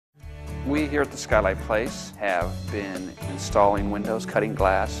We here at the Skylight Place have been installing windows, cutting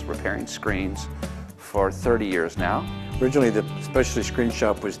glass, repairing screens for 30 years now. Originally the specialty screen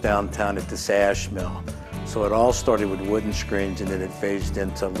shop was downtown at the sash mill. So it all started with wooden screens and then it phased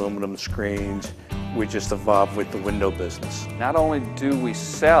into aluminum screens. We just evolved with the window business. Not only do we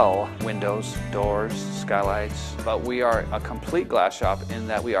sell windows, doors, skylights, but we are a complete glass shop in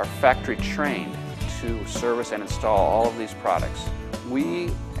that we are factory trained to service and install all of these products.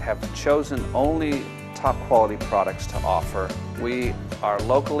 We have chosen only top quality products to offer. We are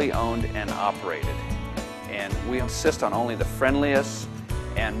locally owned and operated, and we insist on only the friendliest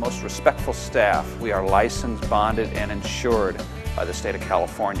and most respectful staff. We are licensed, bonded, and insured by the state of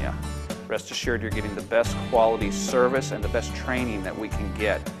California. Rest assured you're getting the best quality service and the best training that we can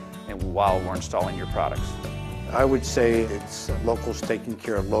get while we're installing your products. I would say it's locals taking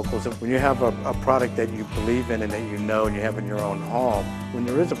care of locals. When you have a product that you believe in and that you know and you have in your own home, when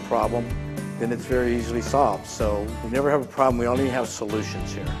there is a problem, then it's very easily solved. So we never have a problem, we only have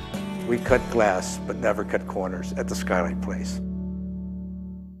solutions here. We cut glass, but never cut corners at the Skylight Place.